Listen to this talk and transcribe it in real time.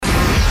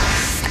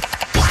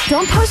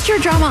Don't post your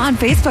drama on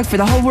Facebook for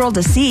the whole world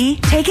to see.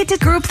 Take it to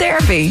group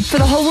therapy for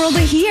the whole world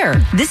to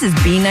hear. This is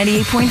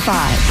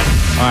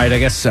B98.5. All right, I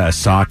guess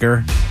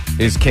soccer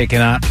is kicking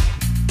up.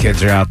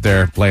 Kids are out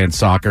there playing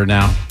soccer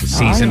now. The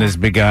season has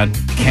begun.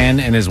 Ken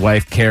and his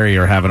wife, Carrie,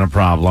 are having a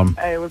problem.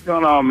 Hey, what's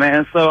going on,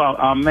 man? So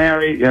I'm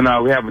married,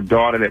 we have a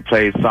daughter that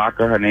plays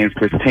soccer. Her name's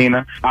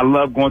Christina. I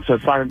love going to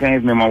soccer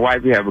games. Me and my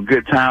wife, we have a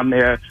good time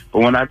there.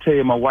 But when I tell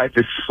you my wife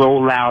is so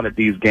loud at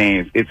these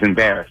games, it's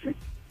embarrassing.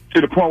 To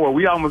the point where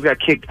we almost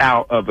got kicked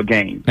out of a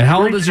game. And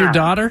how old is your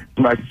daughter?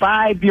 My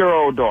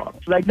 5-year-old daughter.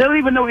 Like, they don't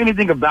even know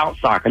anything about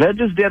soccer. They're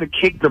just there to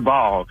kick the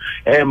ball.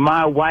 And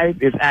my wife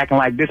is acting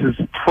like this is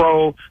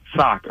pro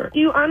soccer. Do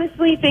you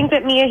honestly think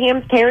that Mia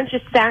Hamm's parents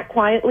just sat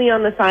quietly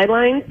on the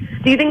sidelines?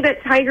 Do you think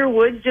that Tiger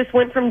Woods just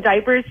went from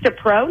diapers to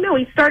pro? No,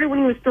 he started when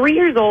he was 3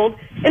 years old,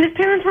 and his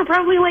parents were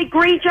probably like,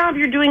 great job,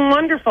 you're doing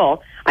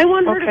wonderful. I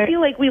want her to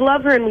feel like we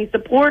love her and we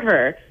support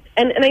her.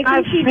 And I think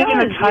she does.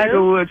 I've seen a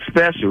Tiger Woods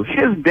special.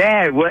 His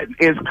dad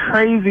is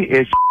crazy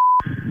as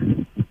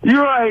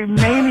You're a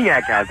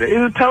maniac out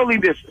there. It's totally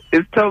different.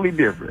 It's totally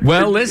different.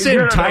 Well,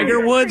 listen,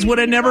 Tiger Woods would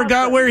have never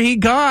got where he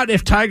got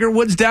if Tiger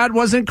Woods' dad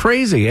wasn't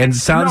crazy. And it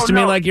sounds to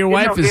me like your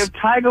wife is... If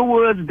Tiger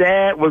Woods'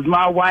 dad was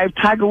my wife,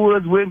 Tiger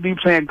Woods wouldn't be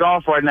playing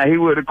golf right now. He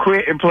would have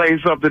quit and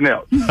played something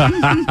else.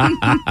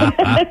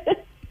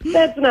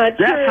 That's not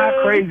true. That's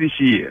how crazy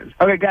she is.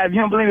 Okay, guys,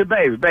 you don't believe it,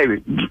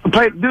 baby.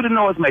 Do the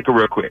noise maker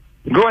real quick.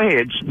 Go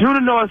ahead. Do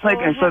the noise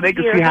maker so they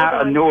can see how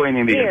annoying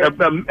it is.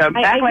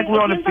 Act like we're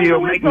on the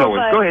field. Make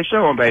noise. Go ahead.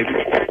 Show them, baby.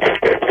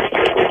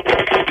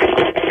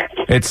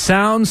 It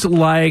sounds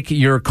like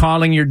you're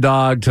calling your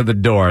dog to the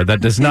door.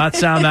 That does not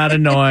sound that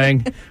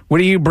annoying. What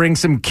do you bring,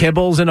 some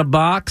kibbles in a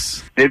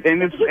box? It's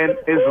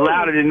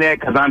louder than that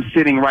because I'm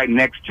sitting right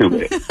next to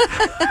it.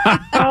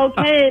 Oh,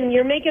 Ken,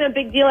 you're making a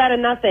big deal out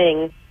of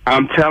nothing.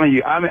 I'm telling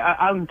you,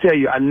 I'll tell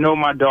you, I know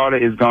my daughter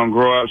is going to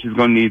grow up. She's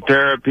going to need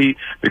therapy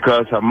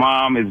because her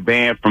mom is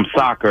banned from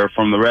soccer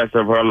from the rest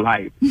of her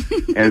life.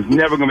 And it's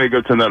never going to be able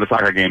to go to another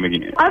soccer game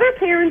again. Other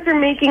parents are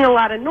making a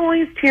lot of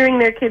noise, cheering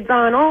their kids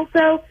on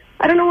also.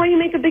 I don't know why you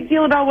make a big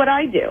deal about what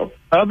I do.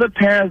 Other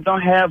parents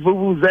don't have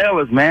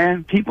vuvuzelas,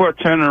 man. People are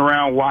turning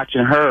around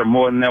watching her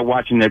more than they're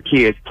watching their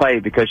kids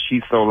play because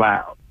she's so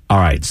loud. All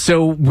right,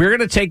 so we're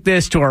going to take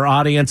this to our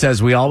audience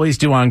as we always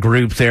do on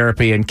group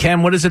therapy. And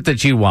Ken, what is it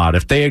that you want?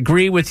 If they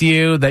agree with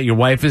you that your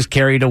wife is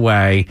carried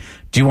away,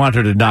 do you want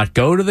her to not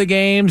go to the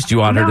games? Do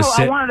you want her to sit?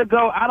 No, I want her to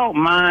go. I don't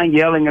mind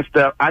yelling and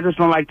stuff. I just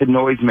don't like the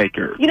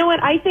noisemaker. You know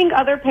what? I think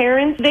other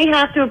parents, they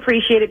have to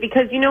appreciate it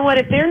because, you know what?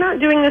 If they're not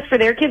doing this for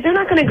their kids, they're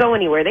not going to go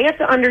anywhere. They have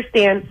to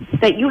understand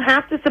that you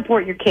have to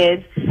support your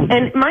kids.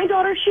 And my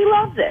daughter, she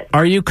loves it.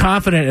 Are you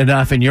confident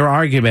enough in your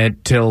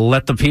argument to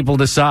let the people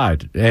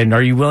decide? And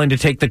are you willing to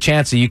take the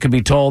chance that you could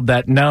be told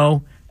that,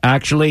 no,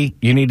 actually,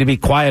 you need to be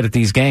quiet at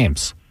these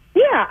games?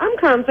 Yeah, I'm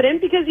confident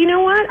because you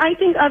know what? I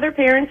think other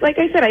parents, like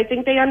I said, I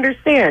think they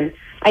understand.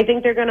 I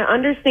think they're going to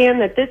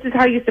understand that this is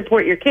how you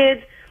support your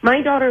kids.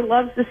 My daughter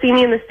loves to see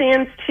me in the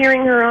stands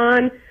cheering her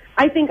on.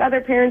 I think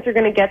other parents are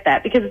going to get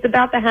that because it's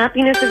about the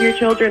happiness of your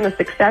children, the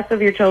success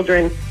of your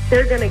children.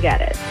 They're going to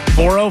get it.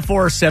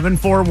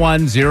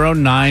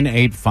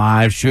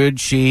 404-741-0985. Should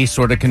she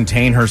sort of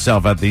contain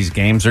herself at these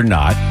games or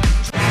not?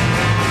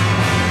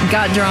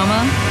 Got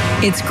drama?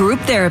 It's group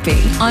therapy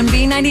on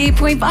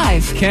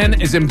B98.5. Ken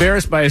is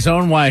embarrassed by his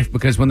own wife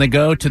because when they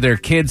go to their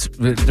kids,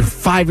 their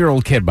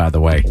 5-year-old kid, by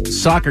the way,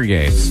 soccer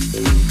games,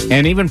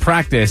 and even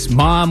practice,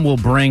 mom will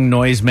bring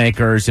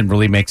noisemakers and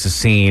really makes a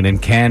scene,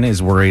 and Ken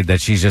is worried that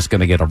she's just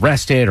going to get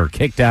arrested or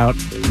kicked out.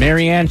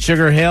 Marianne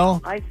Sugar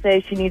Hill? I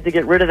say she needs to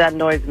get rid of that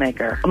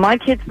noisemaker. My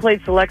kids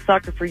played select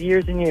soccer for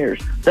years and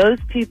years. Those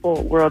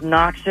people were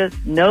obnoxious.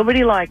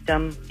 Nobody liked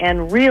them.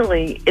 And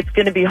really, it's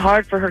going to be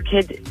hard for her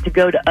kid to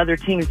go to other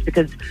teams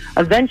because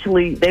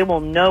eventually they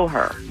will know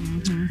her.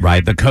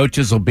 Right. The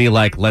coaches will be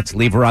like, let's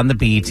leave her on the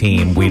B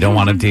team. We don't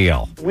want to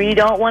deal. We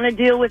don't want to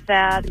deal with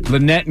that.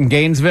 Lynette in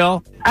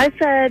Gainesville? I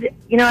said,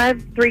 I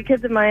have 3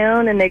 kids of my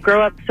own, and they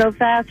grow up so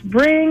fast.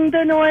 Bring the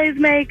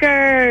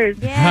noisemakers.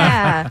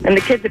 Yeah. And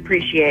the kids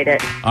appreciate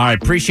it. All right.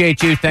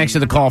 Appreciate you. Thanks for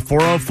the call.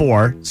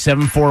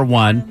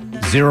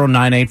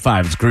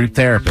 404-741-0985. It's group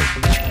therapy.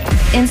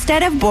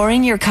 Instead of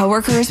boring your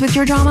coworkers with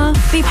your drama,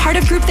 be part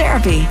of group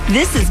therapy.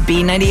 This is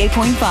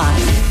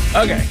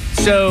B98.5. Okay.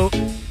 So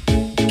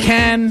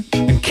Ken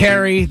and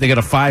Carrie, they got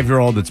a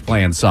 5-year-old that's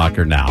playing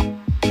soccer now.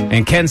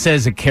 And Ken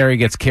says that Carrie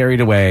gets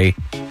carried away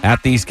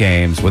at these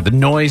games with the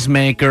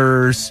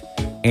noisemakers.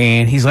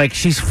 And he's like,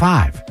 she's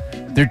 5.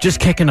 They're just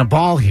kicking a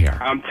ball here.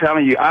 I'm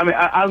telling you.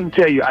 I'll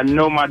tell you, I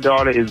know my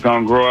daughter is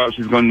going to grow up.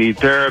 She's going to need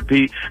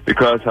therapy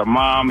because her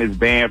mom is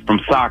banned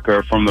from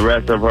soccer from the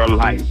rest of her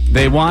life.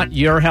 They want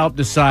your help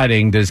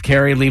deciding, does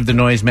Carrie leave the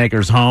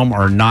noisemakers home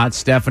or not?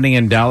 Stephanie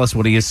in Dallas,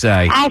 what do you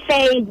say? I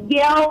say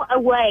yell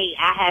away.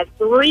 I have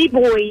 3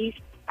 boys.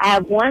 I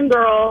have 1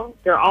 girl.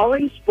 They're all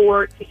in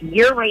sports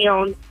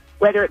year-round,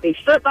 whether it be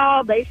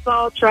football,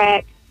 baseball,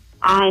 track.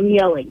 I'm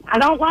yelling. I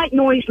don't like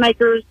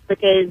noisemakers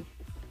because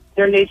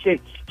they're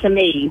nuisance to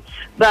me.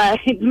 But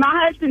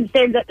my husband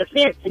stands at the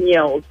fence and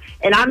yells,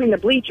 and I'm in the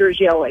bleachers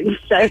yelling.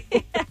 So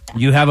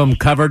You have them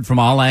covered from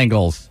all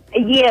angles.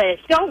 yes,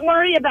 don't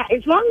worry about,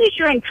 as long as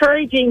you're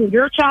encouraging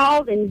your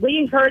child, and we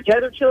encourage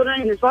other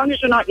children, and as long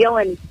as you're not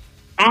yelling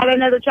at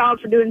another child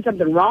for doing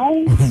something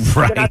wrong,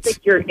 Right. then I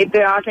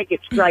think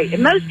it's great.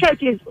 And most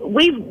coaches,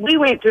 we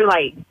went through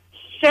like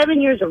 7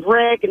 years of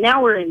rec, and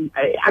now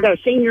I got a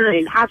senior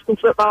in high school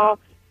football.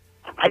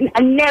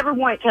 I never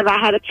once have I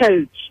had a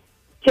coach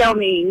tell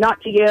me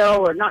not to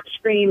yell or not to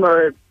scream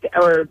or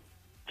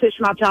push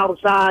my child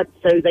aside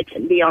so they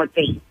couldn't be on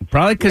team.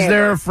 Probably because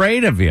they're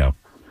afraid of you.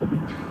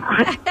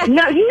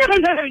 No,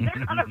 they're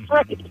not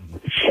afraid.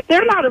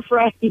 They're not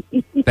afraid.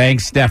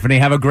 Thanks, Stephanie.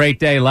 Have a great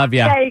day. Love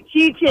you. Hey,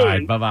 you too. All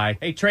right, bye-bye.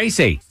 Hey,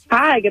 Tracy.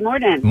 Hi, good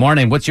morning.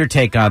 Morning. What's your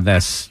take on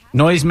this?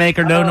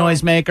 Noisemaker, no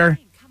noisemaker?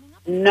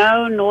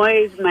 No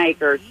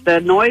noisemakers. The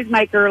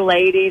noisemaker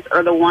ladies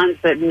are the ones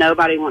that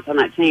nobody wants on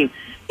that team.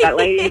 That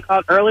lady you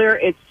called earlier,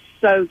 it's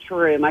so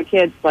true. My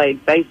kids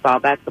played baseball,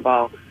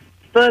 basketball,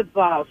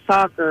 football,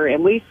 soccer,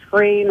 and we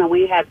scream and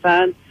we had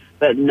fun,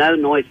 but no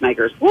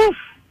noisemakers. Woof!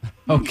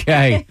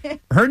 Okay.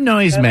 Her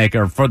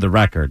noisemaker, for the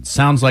record,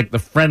 sounds like the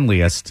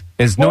friendliest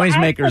as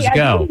noisemakers actually, I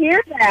go. can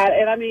hear that,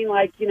 and I mean,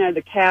 like,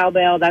 the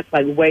cowbell, that's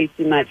like way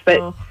too much.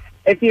 But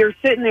if you're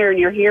sitting there and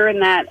you're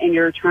hearing that and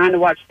you're trying to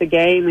watch the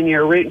game and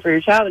you're rooting for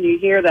your child and you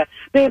hear the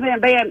bam, bam,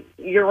 bam,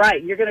 you're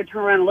right. You're going to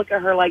turn around and look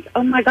at her like,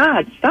 oh, my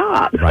God,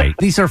 stop. Right.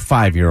 These are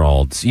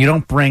 5-year-olds. You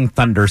don't bring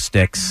thunder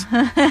sticks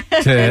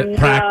to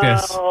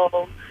practice.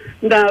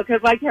 No,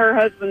 because like her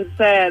husband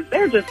said,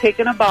 they're just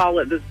kicking a ball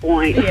at this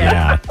point.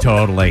 Yeah,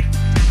 totally.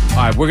 All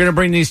right, we're going to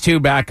bring these two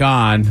back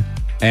on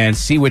and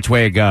see which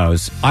way it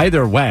goes.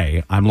 Either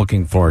way, I'm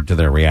looking forward to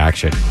their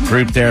reaction.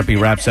 Group therapy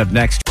wraps up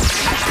next.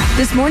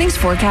 This morning's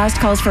forecast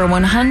calls for a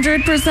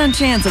 100%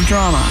 chance of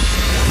drama.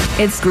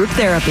 It's group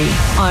therapy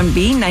on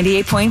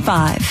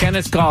B98.5.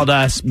 Kenneth called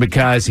us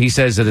because he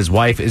says that his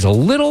wife is a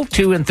little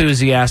too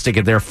enthusiastic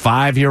at their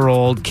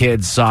 5-year-old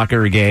kids'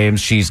 soccer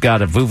games. She's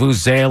got a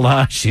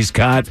vuvuzela. She's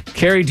got...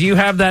 Carrie, do you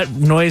have that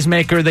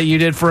noisemaker that you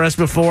did for us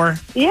before?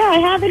 Yeah, I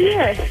have it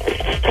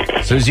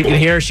here. So as you can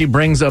hear, she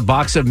brings a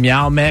box of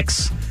Meow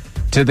Mix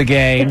to the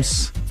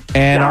games.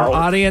 And our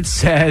audience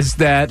says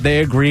that they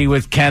agree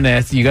with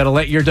Kenneth. You got to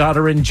let your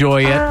daughter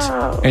enjoy it,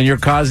 and you're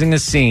causing a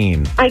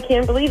scene. I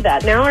can't believe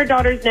that. Now our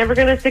daughter's never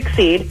going to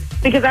succeed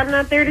because I'm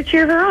not there to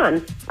cheer her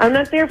on. I'm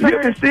not there for You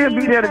her can to still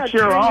be there to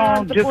cheer her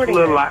on, just a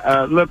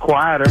little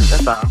quieter.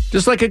 That's all.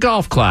 Just like a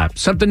golf clap,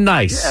 something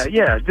nice.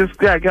 Yeah, just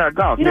got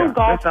golf. You don't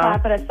golf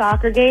clap at a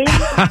soccer game.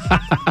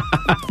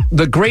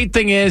 The great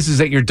thing is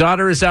that your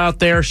daughter is out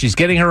there. She's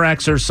getting her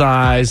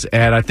exercise,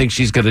 and I think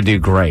she's going to do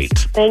great.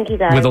 Thank you,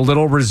 guys. With a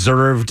little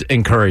reserved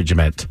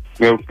encouragement.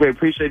 Well, we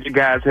appreciate you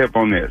guys' help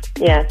on this.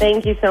 Yeah,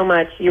 thank you so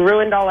much. You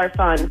ruined all our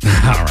fun.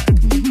 All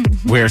right.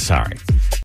 We're sorry.